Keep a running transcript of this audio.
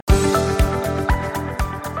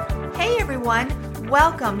everyone.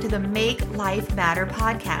 Welcome to the Make Life Matter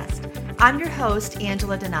podcast. I'm your host,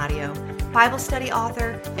 Angela Donadio, Bible study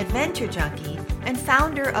author, adventure junkie, and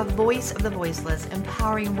founder of Voice of the Voiceless,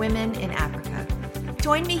 empowering women in Africa.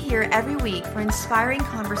 Join me here every week for inspiring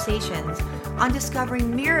conversations on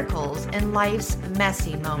discovering miracles in life's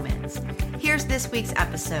messy moments. Here's this week's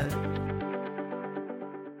episode.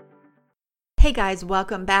 Hey guys,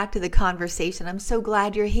 welcome back to the conversation. I'm so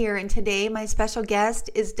glad you're here. And today my special guest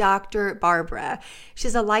is Dr. Barbara.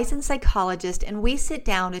 She's a licensed psychologist, and we sit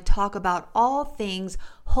down to talk about all things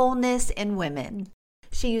wholeness in women.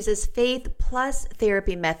 She uses faith plus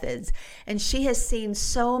therapy methods, and she has seen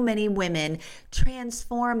so many women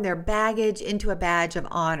transform their baggage into a badge of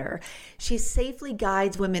honor. She safely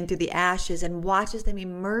guides women through the ashes and watches them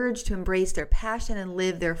emerge to embrace their passion and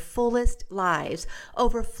live their fullest lives,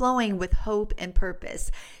 overflowing with hope and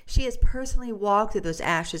purpose. She has personally walked through those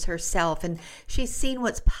ashes herself, and she's seen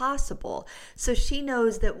what's possible. So she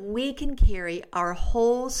knows that we can carry our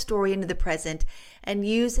whole story into the present and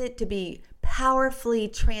use it to be powerfully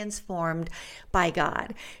transformed by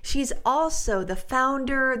God. She's also the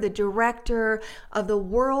founder, the director of the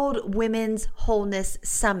World Women's Wholeness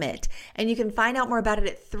Summit, and you can find out more about it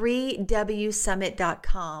at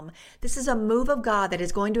 3wsummit.com. This is a move of God that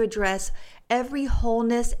is going to address every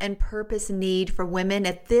wholeness and purpose need for women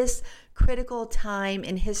at this critical time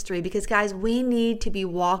in history, because guys, we need to be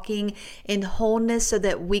walking in wholeness so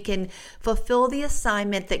that we can fulfill the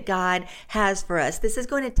assignment that God has for us. This is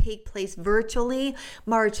going to take place virtually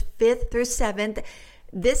March 5th through 7th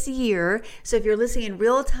this year. So if you're listening in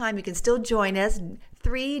real time, you can still join us.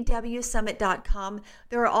 3wsummit.com.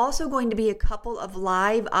 There are also going to be a couple of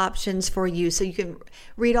live options for you, so you can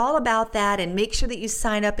read all about that and make sure that you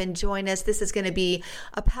sign up and join us. This is going to be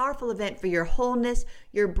a powerful event for your wholeness,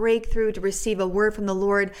 your breakthrough, to receive a word from the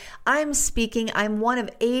Lord. I'm one of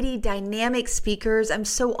 80 dynamic speakers. I'm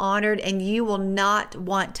so honored, and you will not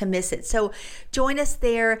want to miss it. So join us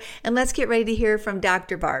there, and let's get ready to hear from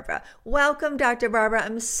Dr. Barbara. Welcome, Dr. Barbara.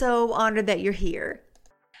 I'm so honored that you're here.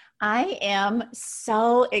 I am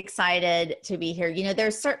so excited to be here. You know,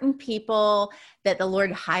 there's certain people that the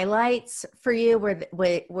Lord highlights for you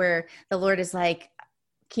where the Lord is like,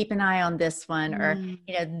 keep an eye on this one, or,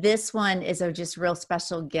 you know, this one is a just real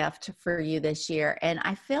special gift for you this year. And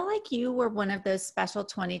I feel like you were one of those special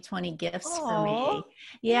 2020 gifts for me.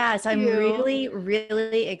 Yeah. So I'm really,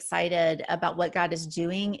 really excited about what God is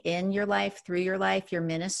doing in your life, through your life, your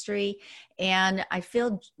ministry. And I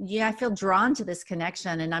feel drawn to this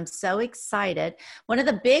connection, and I'm so excited. One of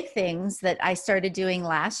the big things that I started doing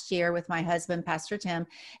last year with my husband, Pastor Tim,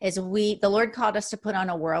 is the Lord called us to put on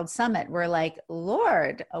a world summit. We're like,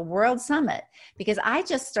 Lord, a world summit, because I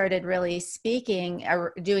just started really speaking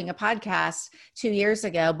or doing a podcast 2 years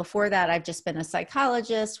ago. Before that, I've just been a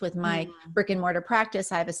psychologist with my brick and mortar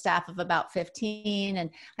practice. I have a staff of about 15, and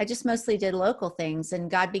I just mostly did local things. And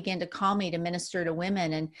God began to call me to minister to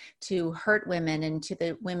women and to hurt women and to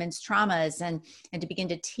the women's traumas and to begin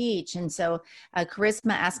to teach. And so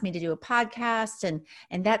Charisma asked me to do a podcast, and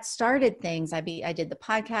that started things. I did the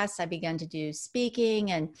podcast. I began to do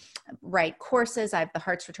speaking and write courses. I have the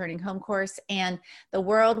Hearts Returning Home course and the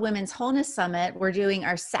World Women's Wholeness Summit. We're doing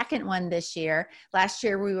our second one this year. Last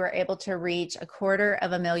year, we were able to reach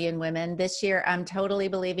 250,000 women. This year, I'm totally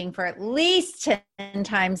believing for at least 10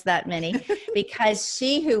 times that many, because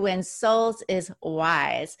she who wins souls is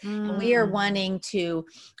wise. And we are wanting to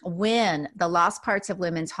win the lost parts of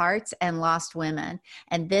women's hearts and lost women.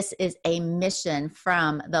 And this is a mission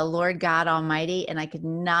from the Lord God Almighty. And I could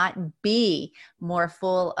not be more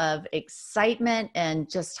full of excitement and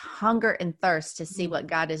just hunger and thirst to see what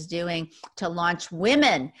God is doing to launch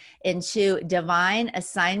women into divine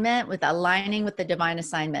assignment, with aligning with the divine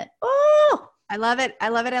assignment. Oh, I love it. I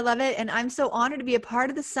love it. I love it. And I'm so honored to be a part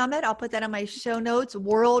of the summit. I'll put that on my show notes.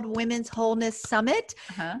 World Women's Wholeness Summit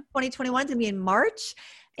 2021 is going to be in March.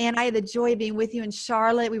 And I had the joy of being with you in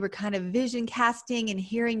Charlotte. We were kind of vision casting and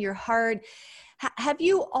hearing your heart. Have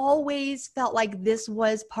you always felt like this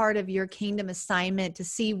was part of your kingdom assignment, to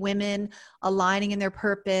see women aligning in their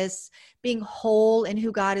purpose, being whole in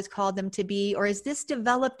who God has called them to be? Or is this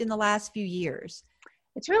developed in the last few years?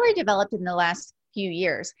 It's really developed in the last few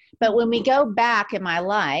years. But when we go back in my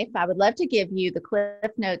life, I would love to give you the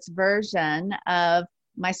Cliff Notes version of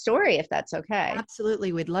my story, if that's okay.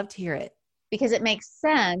 Absolutely. We'd love to hear it. Because it makes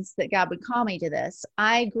sense that God would call me to this.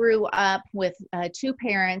 I grew up with two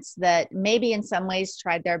parents that maybe in some ways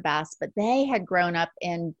tried their best, but they had grown up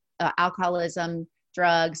in alcoholism,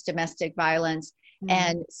 drugs, domestic violence,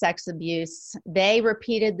 and sex abuse. They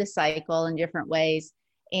repeated the cycle in different ways.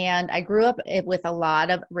 And I grew up with a lot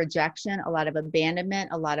of rejection, a lot of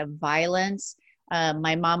abandonment, a lot of violence.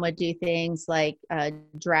 My mom would do things like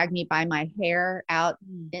drag me by my hair out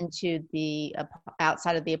into the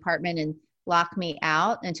outside of the apartment and lock me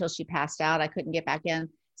out until she passed out. I couldn't get back in.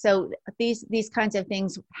 So these kinds of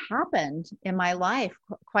things happened in my life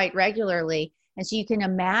quite regularly. And so you can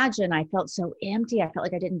imagine, I felt so empty. I felt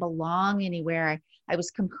like I didn't belong anywhere. I was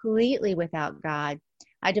completely without God.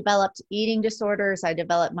 I developed eating disorders. I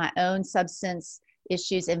developed my own substance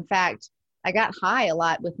issues. In fact, I got high a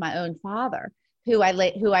lot with my own father, who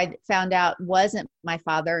I found out wasn't my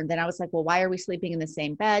father. And then I was like, well, why are we sleeping in the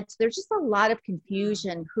same bed? So there's just a lot of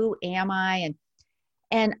confusion. Who am I?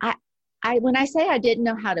 And I when I say I didn't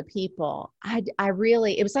know how to people, I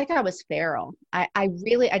really, it was like I was feral. I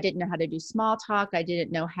didn't know how to do small talk. I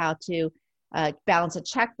didn't know how to balance a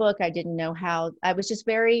checkbook. I didn't know how. I was just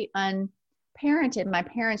very unparented. My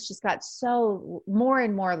parents just got so more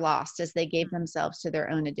and more lost as they gave themselves to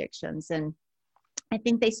their own addictions. And I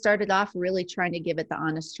think they started off really trying to give it the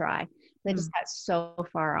honest try. They just got so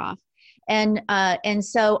far off. And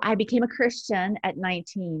so I became a Christian at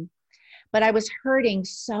 19. But I was hurting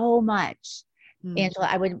so much, Angela.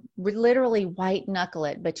 I would literally white knuckle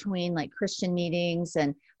it between like Christian meetings,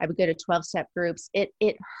 and I would go to 12-step groups. It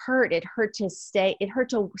hurt. It hurt to stay. It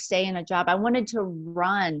hurt to stay in a job. I wanted to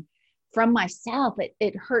run from myself.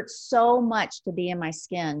 It hurt so much to be in my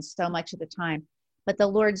skin so much of the time. But the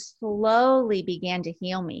Lord slowly began to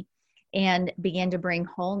heal me and began to bring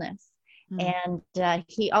wholeness. And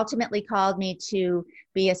he ultimately called me to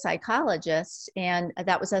be a psychologist. And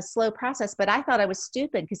that was a slow process, but I thought I was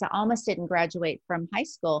stupid because I almost didn't graduate from high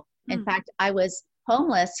school. In fact, I was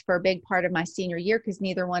homeless for a big part of my senior year because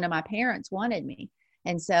neither one of my parents wanted me.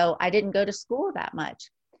 And so I didn't go to school that much.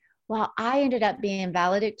 Well, I ended up being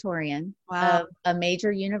valedictorian of a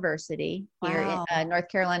major university here at North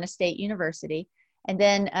Carolina State University. And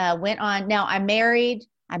then went on. Now I married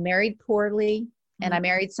poorly. And I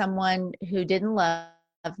married someone who didn't love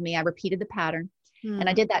me. I repeated the pattern. And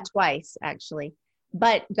I did that twice, actually.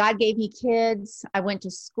 But God gave me kids. I went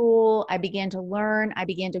to school. I began to learn. I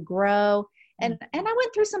began to grow. And I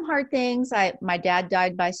went through some hard things. My dad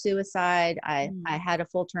died by suicide. I had a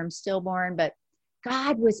full-term stillborn. But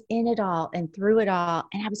God was in it all and through it all.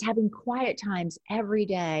 And I was having quiet times every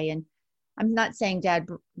day. And I'm not saying God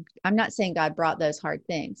brought those hard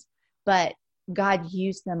things, but God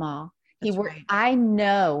used them all. Right. I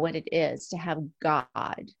know what it is to have God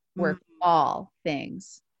work all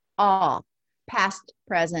things, all past,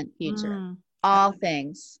 present, future, all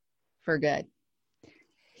things for good.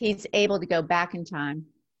 He's able to go back in time.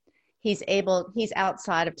 He's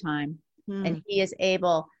outside of time, and he is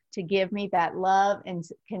able to give me that love and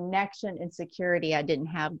connection and security I didn't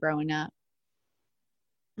have growing up.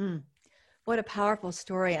 What a powerful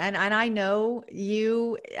story. And I know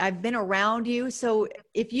you, I've been around you. So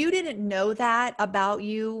if you didn't know that about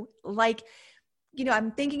you, like,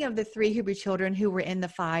 I'm thinking of the 3 Hebrew children who were in the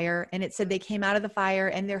fire, and it said they came out of the fire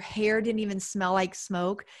and their hair didn't even smell like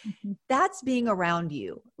smoke. That's being around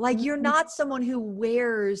you. Like, you're not someone who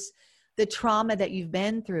wears the trauma that you've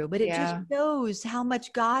been through, but it just shows how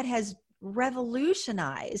much God has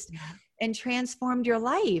revolutionized and transformed your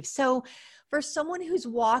life. So for someone who's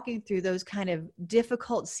walking through those kind of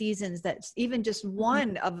difficult seasons, that's even just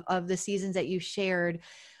one of the seasons that you shared,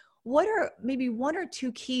 what are maybe 1 or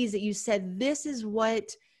 2 keys that you said, this is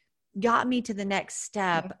what got me to the next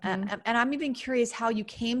step? And I'm even curious how you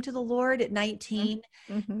came to the Lord at 19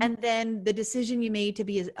 and then the decision you made to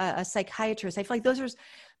be a psychiatrist. I feel like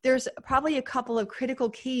there's probably a couple of critical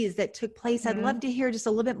keys that took place. I'd love to hear just a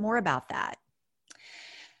little bit more about that.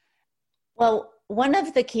 Well, one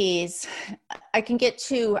of the keys, I can get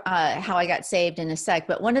to how I got saved in a sec,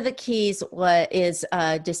 but one of the keys is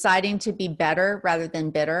deciding to be better rather than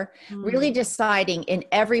bitter. Really deciding in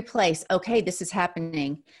every place, okay, this is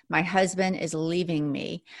happening. My husband is leaving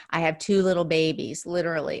me. I have 2 little babies,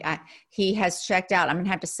 literally. He has checked out. I'm going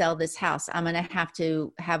to have to sell this house. I'm going to have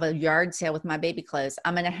to have a yard sale with my baby clothes.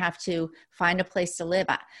 I'm going to have to find a place to live.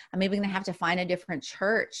 I'm even going to have to find a different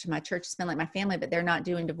church. My church has been like my family, but they're not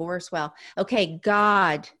doing divorce well. Okay,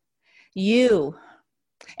 God,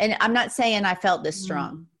 and I'm not saying I felt this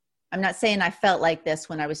strong. I'm not saying I felt like this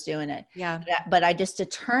when I was doing it. But I just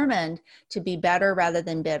determined to be better rather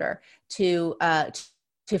than bitter, to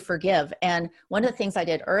forgive. And one of the things I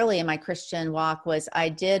did early in my Christian walk was I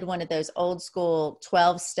did one of those old school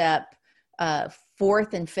 12-step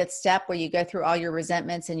fourth and fifth step where you go through all your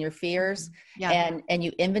resentments and your fears, and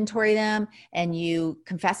you inventory them and you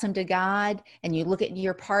confess them to God, and you look at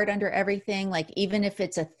your part under everything. Like, even if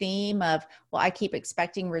it's a theme of, well, I keep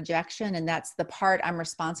expecting rejection, and that's the part I'm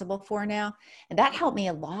responsible for now. And that helped me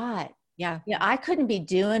a lot. Yeah. I couldn't be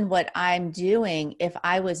doing what I'm doing if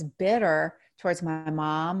I was bitter towards my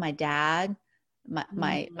mom, my dad,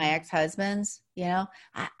 my ex-husbands,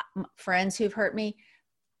 friends who've hurt me.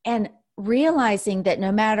 And realizing that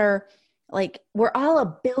no matter, like, we're all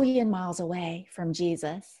a billion miles away from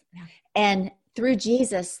Jesus, and through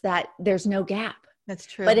Jesus, that there's no gap. That's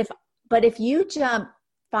true. But if you jump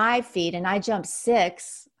 5 feet and I jump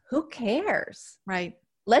 6, who cares? Right.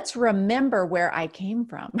 Let's remember where I came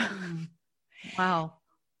from. Wow.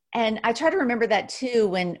 And I try to remember that too,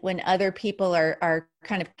 when other people are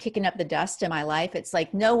kind of kicking up the dust in my life. It's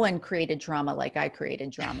like, no one created drama like I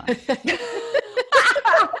created drama.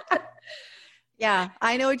 Yeah,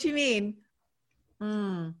 I know what you mean.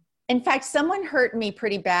 In fact, someone hurt me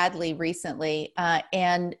pretty badly recently,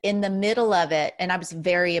 and in the middle of it, and I was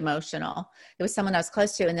very emotional. It was someone I was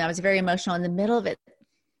close to, and I was very emotional. In the middle of it,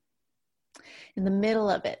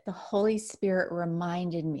 the Holy Spirit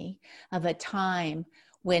reminded me of a time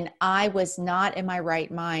when I was not in my right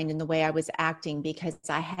mind in the way I was acting, because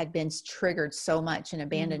I had been triggered so much in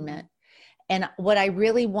abandonment. And what I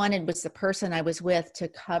really wanted was the person I was with to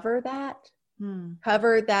cover that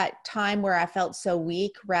time where I felt so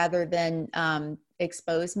weak, rather than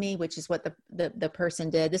expose me, which is what the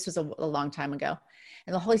person did. This was a long time ago.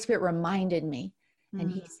 And the Holy Spirit reminded me,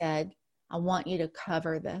 and he said, I want you to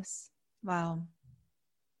cover this. Wow.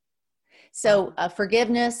 So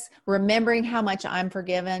forgiveness, remembering how much I'm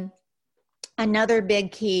forgiven. Another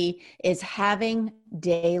big key is having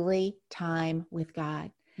daily time with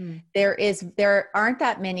God. There aren't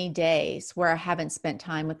that many days where I haven't spent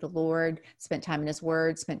time with the Lord, spent time in His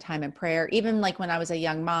Word, spent time in prayer, even like when I was a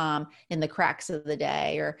young mom, in the cracks of the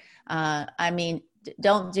day, or,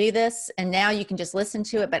 don't do this. And now you can just listen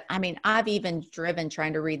to it. But I've even driven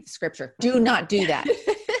trying to read the scripture. Do not do that.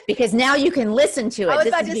 Because now you can listen to it. I was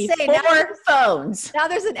about to say, now phones. Now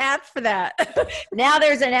there's an app for that. Now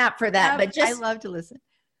there's an app for that. But I love to listen.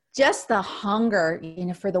 Just the hunger,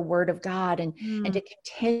 for the Word of God, and to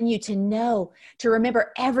continue to know, to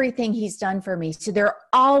remember everything He's done for me. So there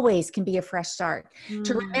always can be a fresh start.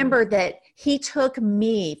 To remember that He took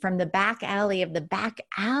me from the back alley of the back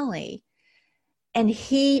alley. And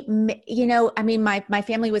He, my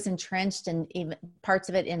family was entrenched, and even parts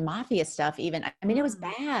of it in mafia stuff, even. It was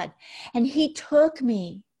bad. And He took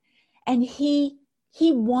me, and He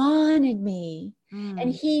wanted me.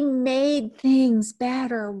 And He made things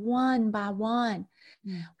better one by one.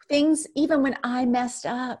 Things, even when I messed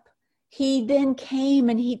up, He then came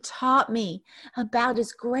and He taught me about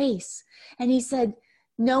His grace. And He said,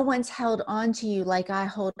 no one's held on to you like I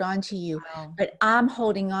hold on to you, but I'm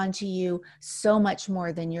holding on to you so much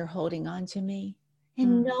more than you're holding on to me.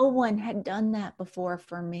 And no one had done that before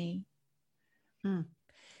for me. Do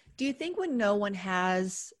you think when no one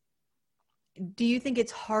has, do you think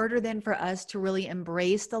it's harder then for us to really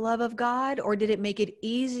embrace the love of God, or did it make it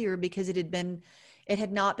easier because it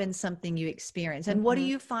had not been something you experienced? And what do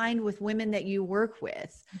you find with women that you work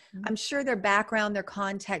with? I'm sure their background, their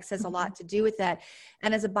context has a lot to do with that.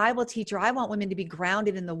 And as a Bible teacher, I want women to be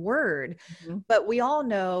grounded in the Word, but we all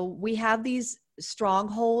know we have these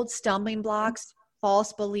strongholds, stumbling blocks,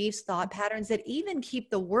 false beliefs, thought patterns that even keep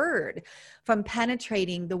the Word from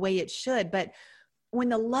penetrating the way it should. But when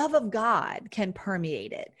the love of God can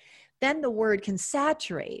permeate it, then the Word can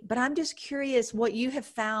saturate. But I'm just curious what you have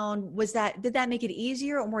found. Did that make it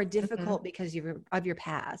easier or more difficult because of your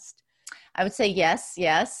past? I would say yes.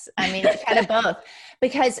 Kind of both.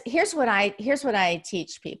 Because here's what I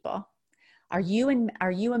teach people. Are you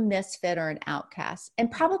a misfit or an outcast? And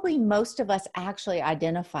probably most of us actually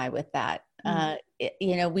identify with that.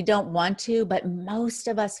 We don't want to, but most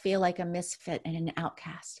of us feel like a misfit and an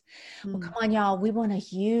outcast. Well, come on, y'all. We want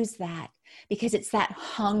to use that because it's that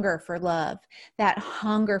hunger for love, that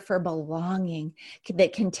hunger for belonging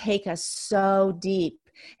that can take us so deep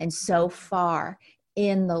and so far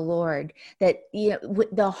in the Lord that,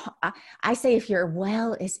 I say, if your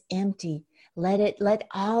well is empty, let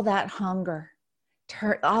all that hunger,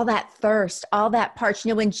 all that thirst, all that parch.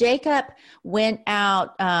 When Jacob went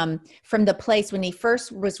out from the place, when he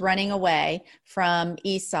first was running away from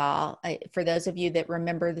Esau, for those of you that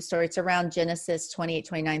remember the story, it's around Genesis 28,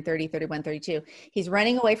 29, 30, 31, 32. He's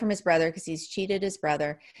running away from his brother because he's cheated his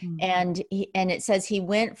brother. And it says he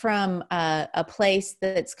went from a place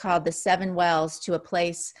that's called the Seven Wells to a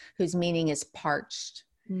place whose meaning is parched.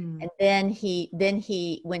 Mm. And then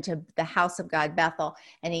he went to the house of God, Bethel,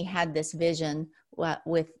 and he had this vision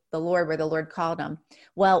with the Lord, where the Lord called him.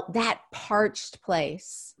 Well, that parched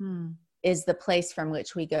place Mm. is the place from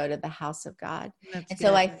which we go to the house of God. That's And good.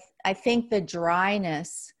 so I think the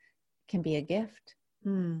dryness can be a gift.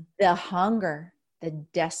 Mm. The hunger, the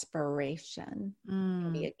desperation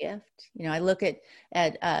can be a gift. You know, I look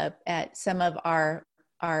at some of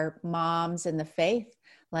our moms in the faith,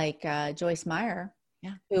 like Joyce Meyer,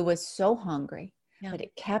 Yeah. who was so hungry, Yeah. but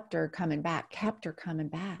it kept her coming back.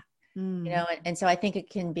 Mm. You know, and so I think it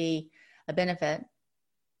can be a benefit.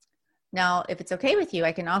 Now, if it's okay with you,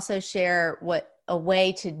 I can also share a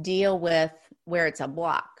way to deal with where it's a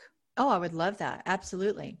block. Oh, I would love that.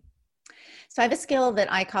 Absolutely. So I have a skill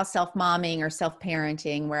that I call self-momming or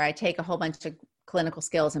self-parenting, where I take a whole bunch of clinical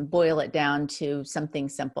skills and boil it down to something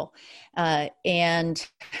simple. And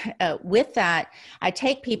with that, I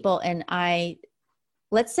take people and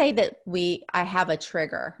let's say that I have a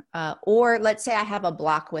trigger, or let's say I have a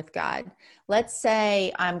block with God. Let's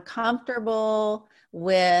say I'm comfortable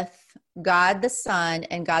with God the Son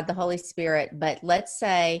and God the Holy Spirit, but let's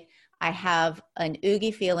say I have an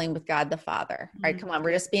oogie feeling with God the Father. All right, come on,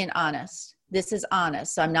 we're just being honest. This is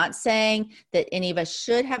honest. So I'm not saying that any of us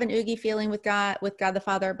should have an oogie feeling with God the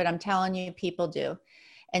Father, but I'm telling you, people do.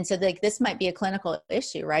 And so this might be a clinical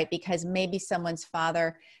issue, right? Because maybe someone's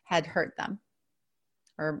father had hurt them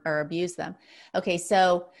or abuse them. Okay,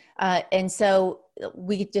 so and so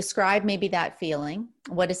we describe maybe that feeling.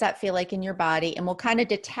 What does that feel like in your body? And we'll kind of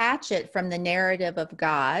detach it from the narrative of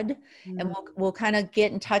God, and we'll kind of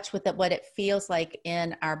get in touch with what it feels like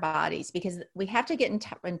in our bodies, because we have to get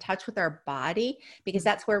in touch with our body, because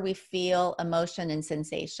that's where we feel emotion and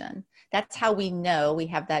sensation. That's how we know we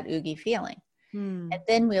have that oogie feeling. And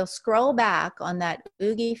then we'll scroll back on that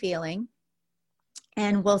oogie feeling,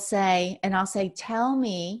 and I'll say, tell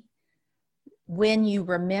me when you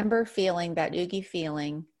remember feeling that oogie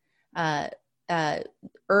feeling,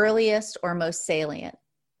 earliest or most salient.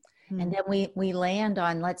 And then we land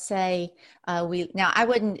on, let's say, I wouldn't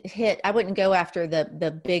go after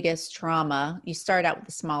the biggest trauma. You start out with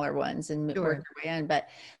the smaller ones and work your way in. But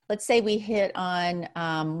let's say we hit on,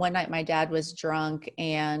 one night my dad was drunk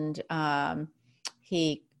and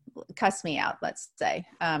he cuss me out, let's say.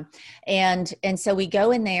 And so we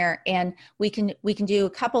go in there and we can do a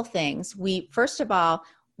couple things. First of all,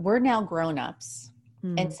 we're now grown-ups.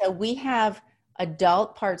 And so we have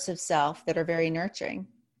adult parts of self that are very nurturing,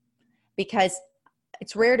 because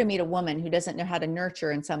it's rare to meet a woman who doesn't know how to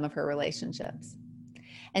nurture in some of her relationships.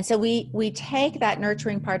 And so we take that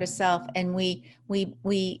nurturing part of self and we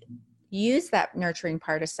use that nurturing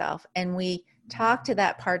part of self, and we talk to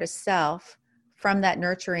that part of self from that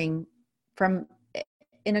nurturing,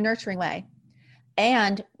 in a nurturing way.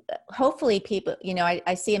 And hopefully people,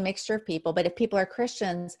 I see a mixture of people, but if people are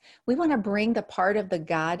Christians, we want to bring the part of the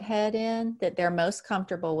Godhead in that they're most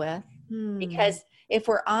comfortable with. Because if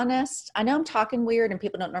we're honest, I know I'm talking weird and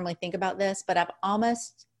people don't normally think about this, but I've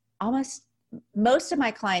almost most of my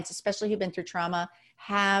clients, especially who've been through trauma,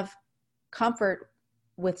 have comfort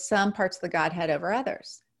with some parts of the Godhead over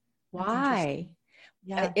others. Why?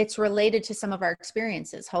 Yeah. It's related to some of our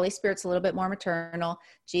experiences. Holy Spirit's a little bit more maternal,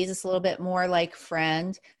 Jesus a little bit more like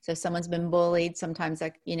friend. So if someone's been bullied, sometimes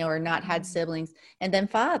or not had siblings, and then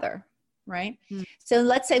Father, right? So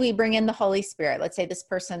let's say we bring in the Holy Spirit. Let's say this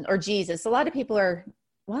person, or Jesus. A lot of people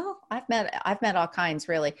I've met all kinds,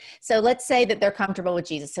 really. So let's say that they're comfortable with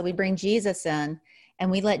Jesus. So we bring Jesus in and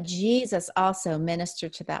we let Jesus also minister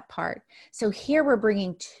to that part. So here we're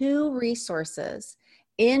bringing two resources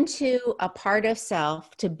into a part of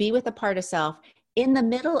self, to be with a part of self in the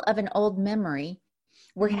middle of an old memory.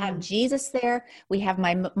 We have Jesus there. We have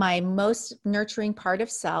my most nurturing part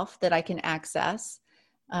of self that I can access.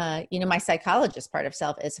 My psychologist part of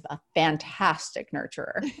self is a fantastic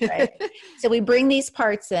nurturer, right? So we bring these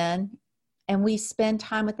parts in and we spend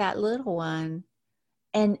time with that little one.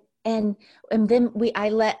 And then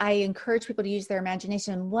I encourage people to use their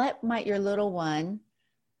imagination. What might your little one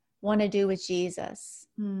want to do with Jesus?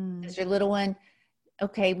 Is your little one,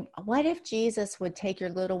 okay, what if Jesus would take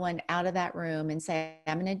your little one out of that room and say,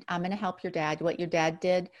 I'm going to help your dad. What your dad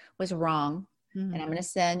did was wrong. And I'm going to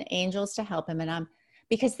send angels to help him.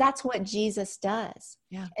 Because that's what Jesus does.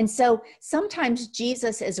 Yeah. And so sometimes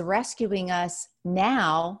Jesus is rescuing us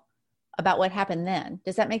now about what happened then.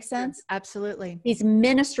 Does that make sense? Absolutely. He's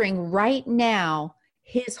ministering right now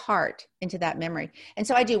his heart into that memory. And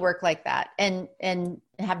so I do work like that and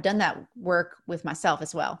have done that work with myself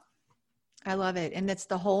as well. I love it. And it's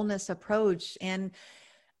the wholeness approach. And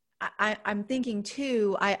I'm thinking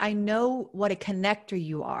too, I know what a connector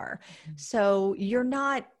you are. So you're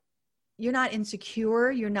not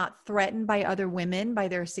insecure. You're not threatened by other women, by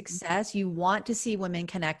their success. You want to see women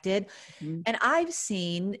connected. Mhm. And I've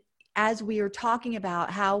seen, as we are talking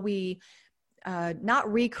about how we,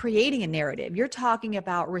 not recreating a narrative, you're talking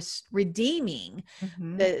about redeeming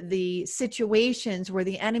Mhm. the situations where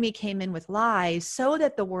the enemy came in with lies so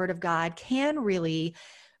that the word of God can really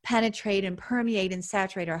penetrate and permeate and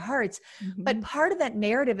saturate our hearts. But Mhm. part of that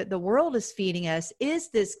narrative that the world is feeding us is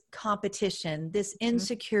this competition, this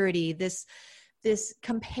insecurity, this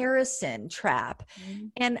comparison trap.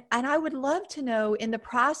 Mhm. And I would love to know, in the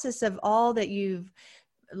process of all that you've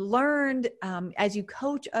learned, as you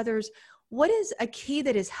coach others, what is a key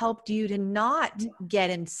that has helped you to not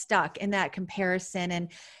get stuck in that comparison,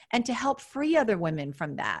 and to help free other women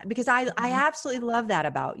from that? Because I absolutely love that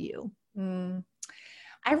about you. Mm.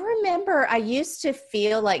 I remember I used to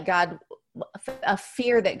feel like a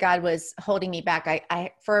fear that God was holding me back.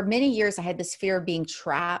 I for many years, I had this fear of being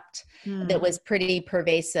trapped that was pretty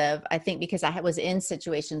pervasive. I think because I was in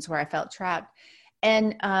situations where I felt trapped.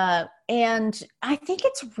 And I think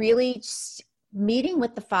it's really just meeting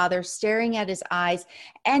with the Father, staring at his eyes,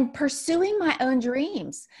 and pursuing my own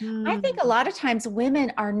dreams. I think a lot of times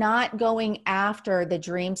women are not going after the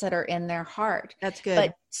dreams that are in their heart. That's good.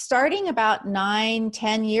 But starting about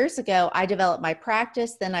 9-10 years ago, I developed my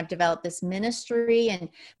practice. Then I've developed this ministry, and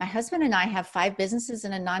my husband and I have 5 businesses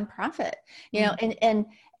and a nonprofit, you know,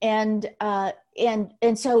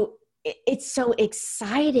 and so it's so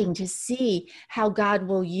exciting to see how God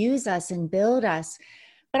will use us and build us.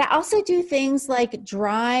 But I also do things like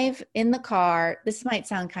drive in the car. This might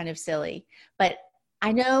sound kind of silly, but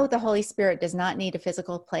I know the Holy Spirit does not need a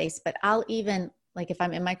physical place, but I'll even, like if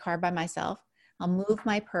I'm in my car by myself, I'll move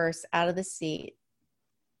my purse out of the seat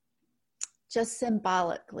just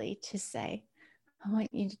symbolically to say, I want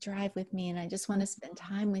you to drive with me, and I just want to spend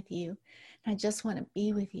time with you. And I just want to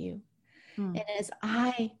be with you. And as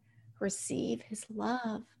I receive his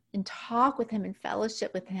love and talk with him and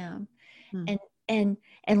fellowship with him,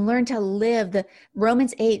 and learn to live, the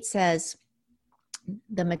Romans 8 says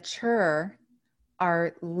the mature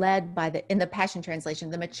are led by in the Passion Translation,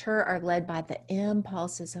 the mature are led by the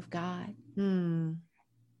impulses of God. And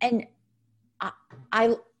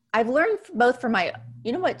I've learned both from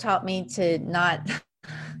what taught me to not,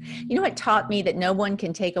 what taught me that no one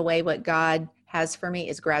can take away what God has for me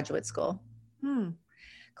is graduate school.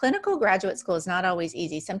 Clinical graduate school is not always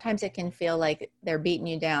easy. Sometimes it can feel like they're beating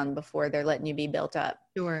you down before they're letting you be built up.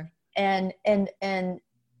 Sure. And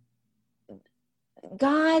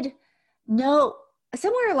God, no,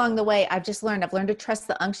 somewhere along the way, I've learned to trust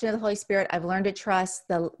the unction of the Holy Spirit. I've learned to trust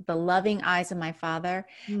the loving eyes of my Father.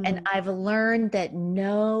 And I've learned that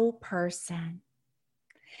no person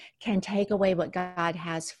can take away what God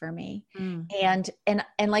has for me. And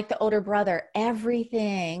like the older brother,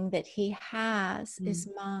 everything that he has is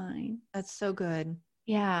mine. That's so good.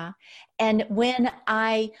 Yeah. And when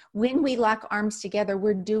we lock arms together,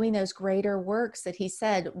 we're doing those greater works that he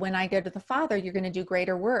said, when I go to the Father, you're going to do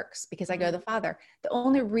greater works because I go to the Father. The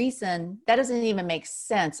only reason that doesn't even make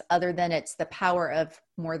sense other than it's the power of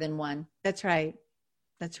more than one. That's right.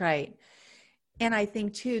 That's right. And I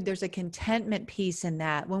think too, there's a contentment piece in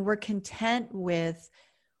that. When we're content with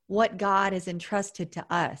what God has entrusted to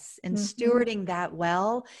us and stewarding that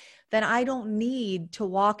well, then I don't need to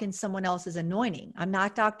walk in someone else's anointing. I'm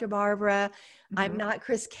not Dr. Barbara. I'm not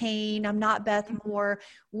Chris Kane. I'm not Beth Moore.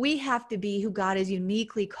 We have to be who God has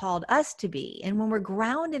uniquely called us to be. And when we're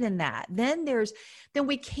grounded in that, then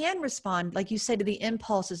we can respond, like you said, to the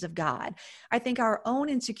impulses of God. I think our own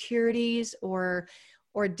insecurities or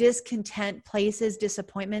discontent places,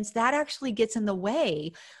 disappointments, that actually gets in the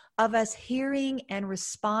way of us hearing and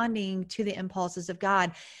responding to the impulses of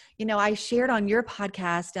God. I shared on your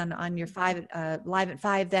podcast on your Live at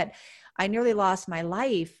 5 that I nearly lost my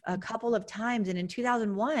life a couple of times. And in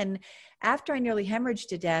 2001, after I nearly hemorrhaged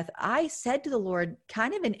to death, I said to the Lord,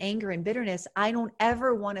 kind of in anger and bitterness, I don't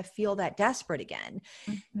ever want to feel that desperate again.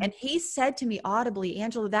 And he said to me audibly,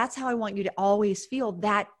 Angela, that's how I want you to always feel,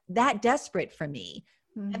 that desperate for me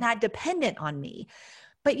and that dependent on me.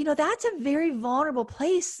 But, that's a very vulnerable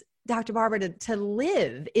place, Dr. Barbara, to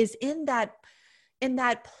live, is in that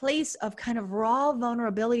place of kind of raw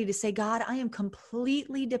vulnerability to say, God, I am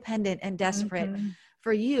completely dependent and desperate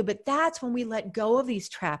for you. But that's when we let go of these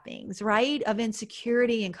trappings, right? Of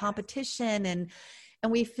insecurity and competition, and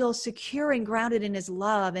we feel secure and grounded in his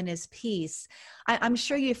love and his peace. I'm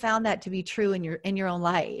sure you found that to be true in your own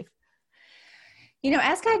life.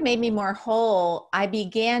 As God made me more whole, I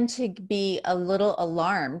began to be a little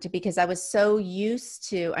alarmed because I was so used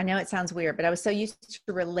to, I know it sounds weird, but I was so used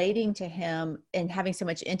to relating to him and having so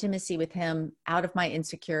much intimacy with him out of my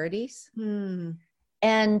insecurities. Hmm.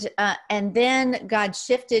 And then God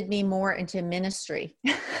shifted me more into ministry.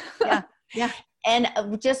 Yeah. Yeah. And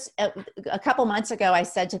just a couple months ago, I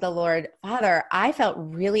said to the Lord, Father, I felt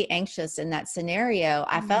really anxious in that scenario.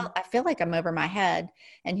 I feel like I'm over my head.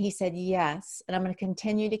 And he said, yes. And I'm going to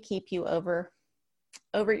continue to keep you over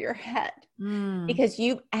your head because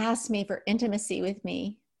you've asked me for intimacy with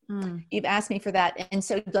me. You've asked me for that. And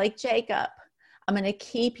so like Jacob, I'm going to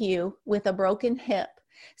keep you with a broken hip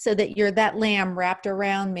so that you're that lamb wrapped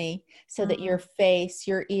around me, so that your face,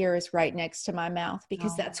 your ear is right next to my mouth,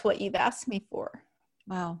 because that's what you've asked me for.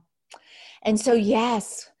 Wow. And so,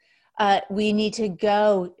 yes, we need to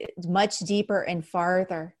go much deeper and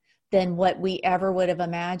farther than what we ever would have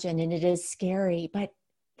imagined. And it is scary, but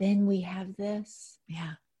then we have this.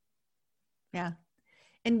 Yeah. Yeah.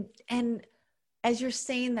 And as you're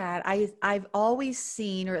saying that, I've always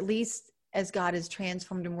seen, or at least as God has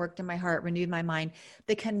transformed and worked in my heart, renewed my mind,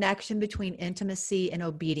 the connection between intimacy and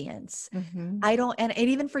obedience. And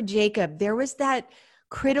even for Jacob, there was that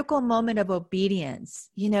critical moment of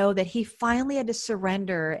obedience, that he finally had to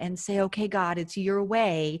surrender and say, okay, God, it's your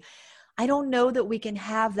way. I don't know that we can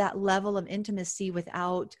have that level of intimacy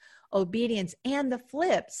without obedience. And the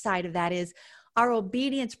flip side of that is our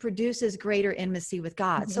obedience produces greater intimacy with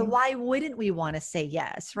God. So why wouldn't we want to say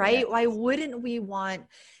yes, right? Yes. Why wouldn't we want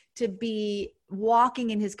to be walking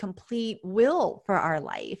in his complete will for our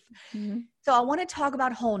life? So I want to talk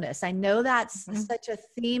about wholeness. I know that's such a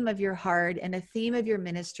theme of your heart and a theme of your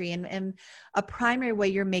ministry, and a primary way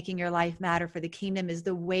you're making your life matter for the kingdom is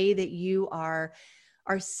the way that you are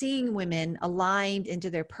seeing women aligned into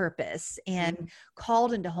their purpose and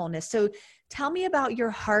called into wholeness. So tell me about your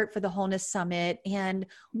heart for the Wholeness Summit, and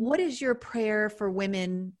what is your prayer for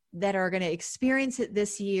women that are going to experience it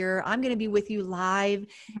this year? I'm going to be with you live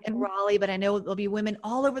in Raleigh, but I know there'll be women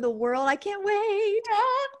all over the world. I can't wait.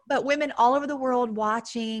 But women all over the world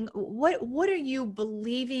watching, what are you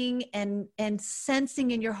believing and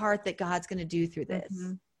sensing in your heart that God's going to do through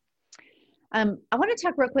this? I want to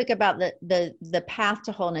talk real quick about the path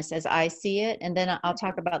to wholeness as I see it, and then I'll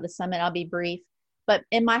talk about the summit. I'll be brief. But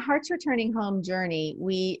in my Heart's Returning Home journey,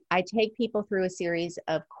 I take people through a series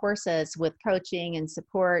of courses with coaching and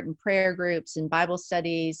support and prayer groups and Bible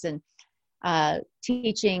studies and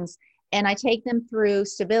teachings. And I take them through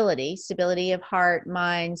stability of heart,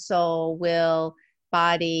 mind, soul, will,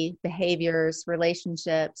 body, behaviors,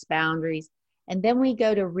 relationships, boundaries. And then we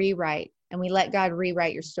go to rewrite, and we let God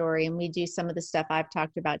rewrite your story. And we do some of the stuff I've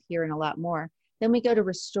talked about here and a lot more. Then we go to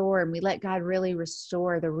restore, and we let God really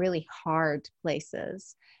restore the really hard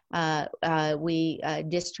places. We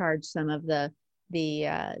discharge some of the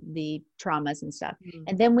traumas and stuff.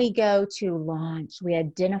 And then we go to launch. We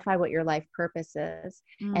identify what your life purpose is,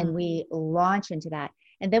 and we launch into that.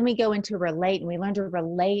 And then we go into relate, and we learn to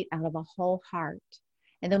relate out of a whole heart.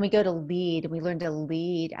 And then we go to lead, and we learn to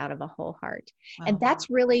lead out of a whole heart. Wow. And that's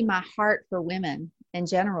really my heart for women in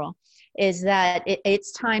general, is that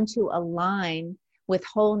it's time to align with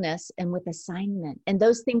wholeness and with assignment. And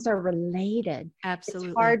those things are related. Absolutely.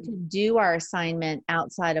 It's hard to do our assignment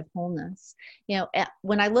outside of wholeness.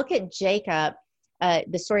 When I look at Jacob,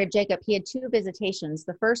 the story of Jacob, he had 2 visitations.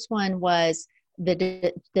 The first one was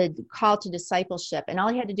the call to discipleship, and all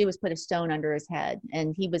he had to do was put a stone under his head,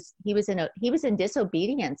 and he was in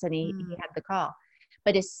disobedience, and he had the call.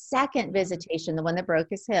 But his second visitation, the one that broke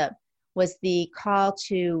his hip, was the call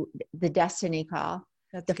to the destiny call.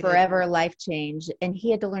 That's the good. Forever life change. And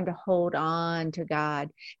he had to learn to hold on to God.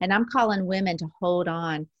 And I'm calling women to hold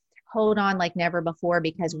on like never before,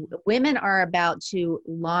 because women are about to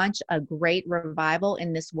launch a great revival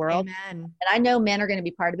in this world. Amen. And I know men are going to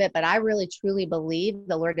be part of it, but I really truly believe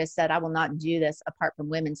the Lord has said, I will not do this apart from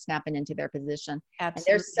women snapping into their position.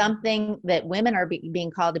 Absolutely. And there's something that women are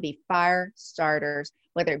being called to be fire starters,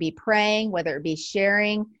 whether it be praying, whether it be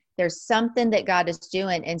sharing. There's something that God is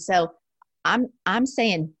doing. And so I'm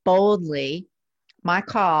saying boldly, my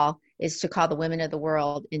call is to call the women of the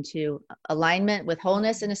world into alignment with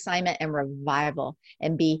wholeness and assignment and revival,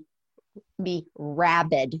 and be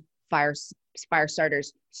rabid fire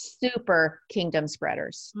starters, super kingdom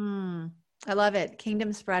spreaders. I love it.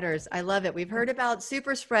 Kingdom spreaders. I love it. We've heard about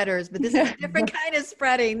super spreaders, but this is a different kind of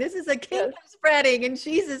spreading. This is a kingdom spreading in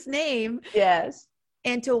Jesus' name. Yes.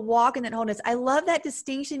 and to walk in that wholeness. I love that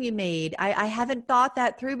distinction you made. I haven't thought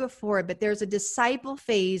that through before, but there's a disciple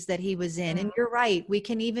phase that he was in. And you're right. We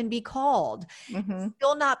can even be called,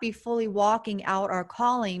 still not be fully walking out our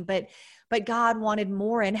calling, but God wanted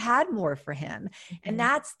more and had more for him. And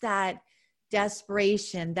that's that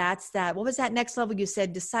desperation. That's that, what was that next level you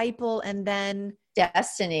said? Disciple and then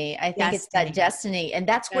destiny. I think it's that destiny. And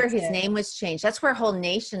that's where his name was changed. That's where a whole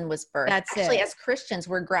nation was birthed. Actually, as Christians,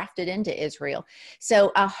 we're grafted into Israel.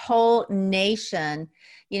 So a whole nation,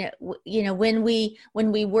 when we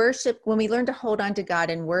worship, when we learn to hold on to God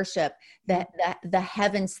and worship, that the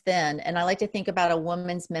heavens thin. And I like to think about a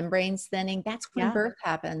woman's membranes thinning. That's when birth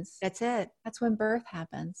happens. That's it. That's when birth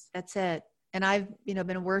happens. That's it. And I've,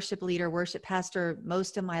 been a worship leader, worship pastor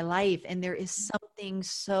most of my life. And there is something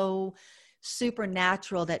so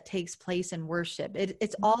supernatural that takes place in worship.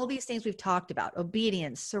 It's all these things we've talked about: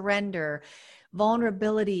 obedience, surrender,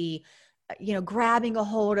 vulnerability, grabbing a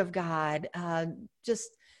hold of God,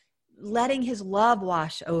 just letting his love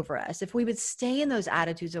wash over us. If we would stay in those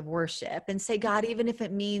attitudes of worship and say, God, even if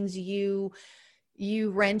it means you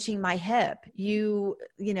wrenching my hip,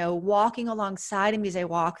 walking alongside of me as I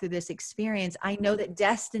walk through this experience, I know that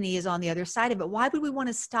destiny is on the other side of it. Why would we want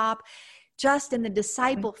to stop just in the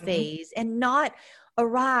disciple phase and not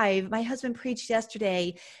arrive? My husband preached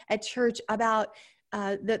yesterday at church about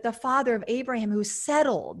the father of Abraham, who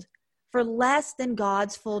settled for less than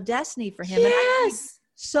God's full destiny for him. Yes.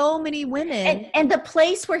 So many women. And the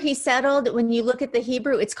place where he settled, when you look at the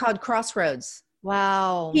Hebrew, it's called crossroads.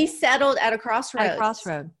 Wow. He settled at a crossroads. At a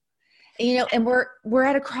crossroad. And we're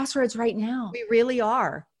at a crossroads right now. We really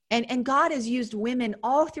are. And God has used women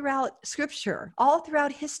all throughout scripture, all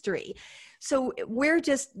throughout history. So we're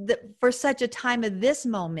just, for such a time of this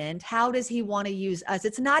moment, how does he want to use us?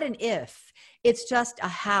 It's not an if, it's just a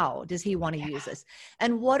how does he want to use us?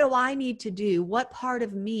 And what do I need to do? What part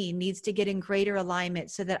of me needs to get in greater alignment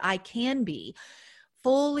so that I can be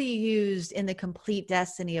fully used in the complete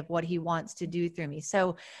destiny of what he wants to do through me?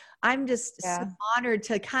 So I'm just so honored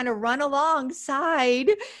to kind of run alongside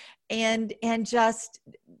and just,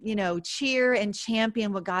 cheer and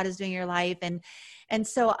champion what God is doing in your life. And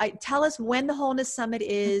so tell us when the Wholeness Summit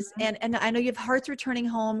is, and I know you have Hearts Returning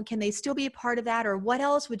Home. Can they still be a part of that? Or what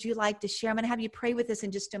else would you like to share? I'm going to have you pray with us in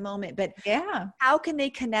just a moment, but how can they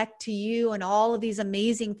connect to you and all of these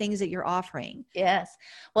amazing things that you're offering? Yes.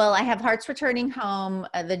 Well, I have Hearts Returning Home,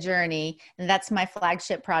 The Journey, and that's my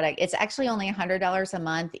flagship product. It's actually only $100 a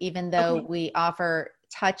month, even though we offer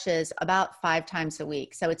touches about 5 times a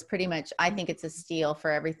week. So it's pretty much, I think it's a steal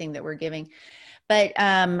for everything that we're giving. But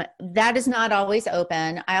that is not always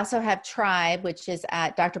open. I also have Tribe, which is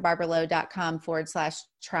at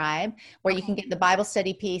drbarbaralow.com/tribe, where you can get the Bible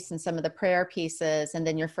study piece and some of the prayer pieces, and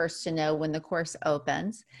then you're first to know when the course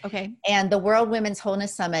opens. Okay. And the World Women's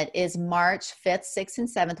Wholeness Summit is March 5th, 6th, and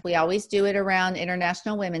 7th. We always do it around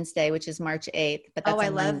International Women's Day, which is March 8th. But that's I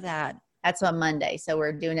love that. That's on Monday. So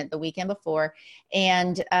we're doing it the weekend before.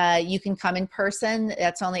 And you can come in person.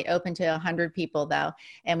 That's only open to 100 people though.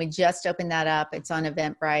 And we just opened that up. It's on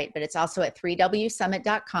Eventbrite, but it's also at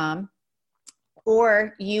 3wsummit.com.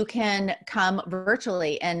 Or you can come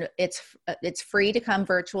virtually, and it's free to come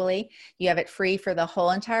virtually. You have it free for the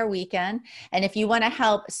whole entire weekend. And if you want to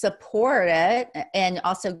help support it and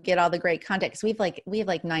also get all the great content, because we have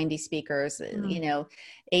like 90 speakers,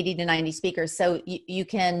 80 to 90 speakers. So you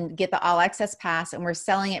can get the all access pass, and we're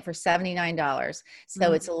selling it for $79.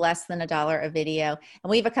 So it's less than $1 a video. And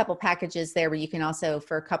we have a couple packages there where you can also,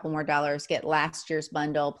 for a couple more dollars, get last year's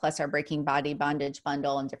bundle plus our Breaking Body Bondage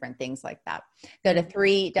bundle and different things like that. Go to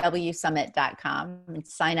 3wsummit.com and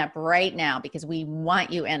sign up right now, because we want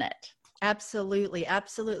you in it. Absolutely.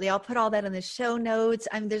 Absolutely. I'll put all that in the show notes.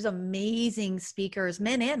 There's amazing speakers,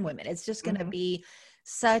 men and women. It's just going to be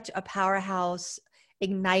such a powerhouse,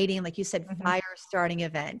 igniting, like you said, fire starting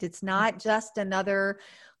event. It's not just another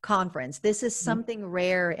conference. This is something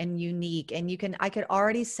rare and unique. And I could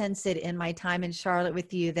already sense it in my time in Charlotte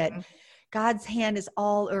with you that God's hand is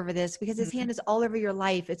all over this, because his hand is all over your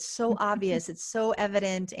life. It's so obvious. It's so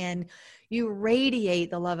evident. And you radiate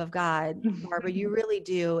the love of God, Barbara. You really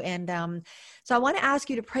do. And so I want to ask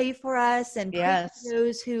you to pray for us and pray for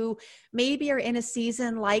those who maybe are in a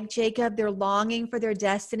season like Jacob. They're longing for their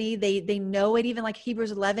destiny. They know it. Even like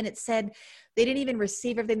Hebrews 11, it said they didn't even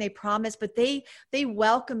receive everything they promised, but they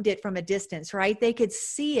welcomed it from a distance, right? They could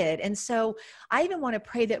see it. And so I even want to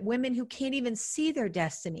pray that women who can't even see their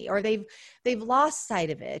destiny, or they've lost sight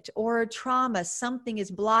of it, or trauma, something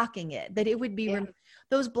is blocking it, that it would be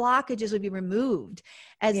those blockages would be removed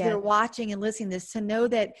as they're watching and listening to this, to know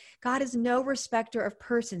that God is no respecter of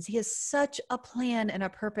persons. He has such a plan and a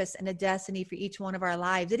purpose and a destiny for each one of our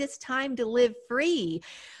lives. It is time to live free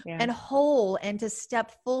and whole and to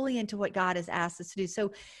step fully into what God has asked us to do.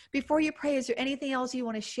 So before you pray, is there anything else you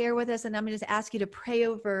want to share with us? And I'm going to just ask you to pray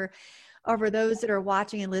over those that are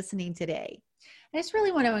watching and listening today. I just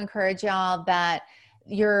really want to encourage y'all that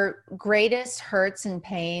your greatest hurts and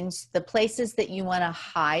pains, the places that you want to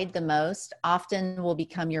hide the most, often will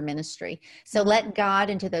become your ministry. So let God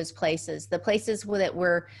into those places, the places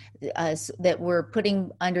that we're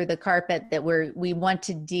putting under the carpet, that we want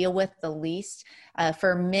to deal with the least.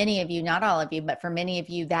 For many of you, not all of you, but for many of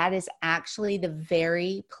you, that is actually the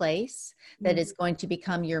very place that is going to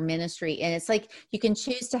become your ministry. And it's like, you can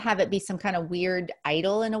choose to have it be some kind of weird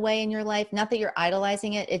idol in a way in your life. Not that you're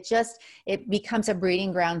idolizing it. It becomes a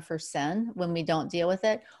breeding ground for sin when we don't deal with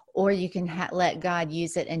it. Or you can let God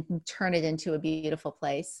use it and turn it into a beautiful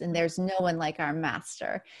place. And there's no one like our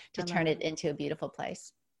master to turn it into a beautiful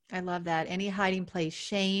place. I love that. Any hiding place,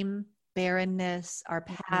 shame, barrenness, our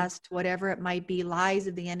past, whatever it might be, lies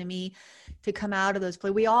of the enemy, to come out of those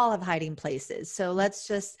places. We all have hiding places. So let's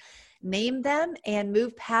just name them and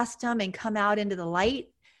move past them and come out into the light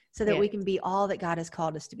so that we can be all that God has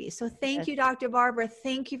called us to be. So thank you, Dr. Barbara.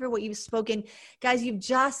 Thank you for what you've spoken. Guys, you've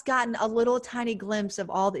just gotten a little tiny glimpse of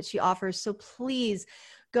all that she offers. So please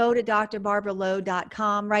go to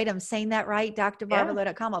drbarbaralow.com, right? I'm saying that right,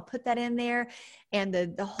 drbarbaralow.com. I'll put that in there. And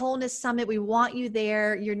the Wholeness Summit, we want you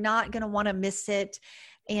there. You're not going to want to miss it.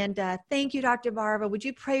 And thank you, Dr. Barbara. Would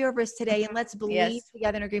you pray over us today? And let's believe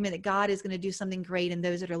together in agreement that God is going to do something great in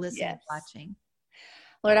those that are listening and watching.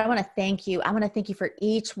 Lord, I want to thank you. I want to thank you for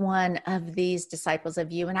each one of these disciples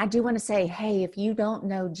of you. And I do want to say, hey, if you don't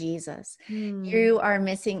know Jesus, you are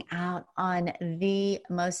missing out on the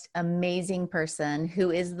most amazing person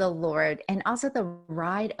who is the Lord, and also the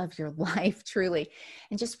ride of your life, truly.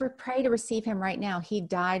 And just pray to receive him right now. He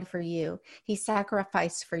died for you. He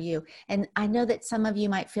sacrificed for you. And I know that some of you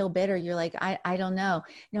might feel bitter. You're like, I don't know.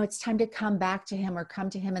 No, it's time to come back to him, or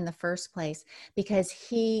come to him in the first place, because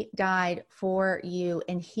he died for you.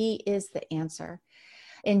 And he is the answer.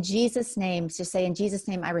 In Jesus' name, to say, in Jesus'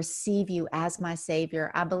 name, I receive you as my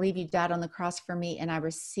Savior. I believe you died on the cross for me, and I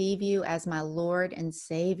receive you as my Lord and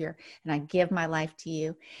Savior, and I give my life to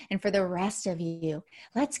you. And for the rest of you,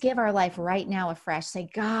 let's give our life right now afresh.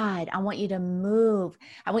 Say, God, I want you to move.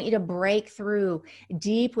 I want you to break through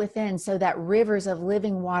deep within so that rivers of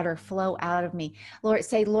living water flow out of me. Lord,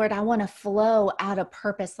 say, Lord, I want to flow out of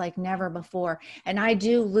purpose like never before. And I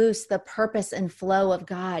do loose the purpose and flow of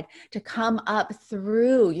God to come up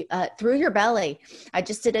through your belly. I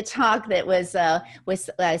just did a talk that was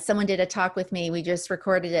someone did a talk with me. We just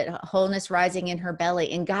recorded it, Wholeness Rising in Her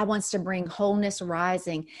Belly. And God wants to bring wholeness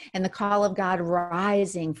rising, and the call of God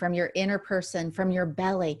rising from your inner person, from your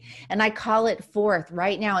belly. And I call it forth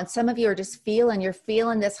right now. And some of you are just you're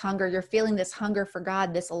feeling this hunger. You're feeling this hunger for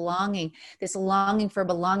God, this longing for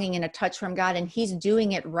belonging and a touch from God. And he's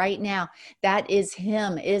doing it right now. That is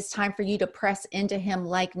him. It is time for you to press into him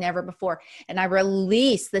like never before. And I release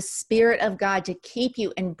the Spirit of God to keep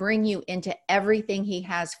you and bring you into everything he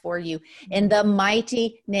has for you. In the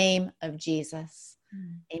mighty name of Jesus.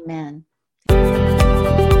 Amen.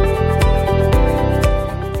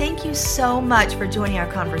 Thank you so much for joining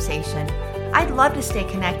our conversation. I'd love to stay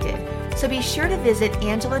connected, so be sure to visit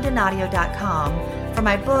angeladonadio.com for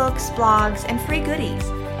my books, blogs, and free goodies.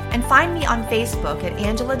 And find me on Facebook at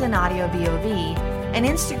Angela Donadio BOV and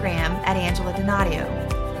Instagram at Angela Donadio.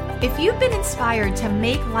 If you've been inspired to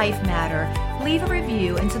make life matter, leave a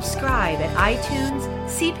review and subscribe at iTunes,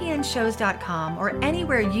 cpnshows.com, or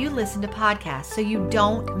anywhere you listen to podcasts so you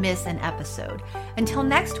don't miss an episode. Until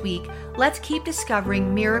next week, let's keep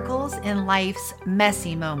discovering miracles in life's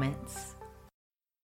messy moments.